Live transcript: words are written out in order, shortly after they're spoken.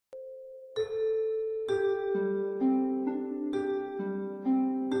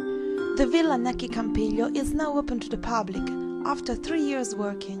The Villa Necchi Campiglio is now open to the public, after 3 years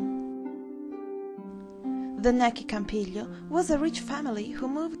working. The Necchi Campiglio was a rich family who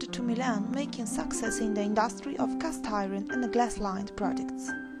moved to Milan, making success in the industry of cast iron and glass-lined products.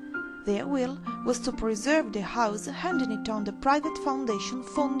 Their will was to preserve the house, handing it on the private foundation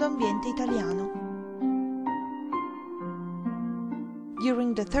Fondo Ambiente Italiano.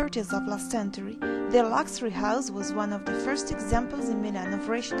 During the 30s of last century, their luxury house was one of the first examples in Milan of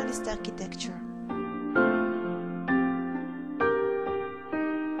rationalist architecture.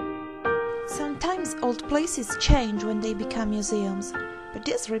 Sometimes old places change when they become museums, but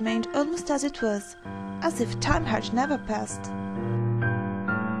this remained almost as it was, as if time had never passed.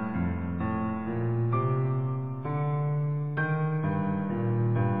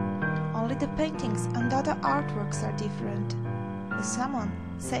 Only the paintings and other artworks are different. Someone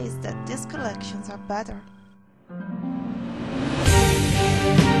says that these collections are better.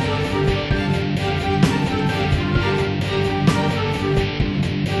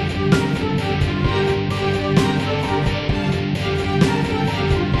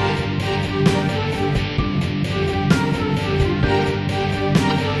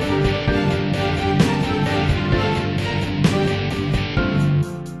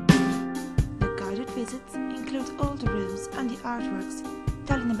 The guided visits include all the rooms and the artworks,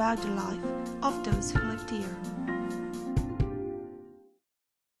 telling about the life of those who lived here.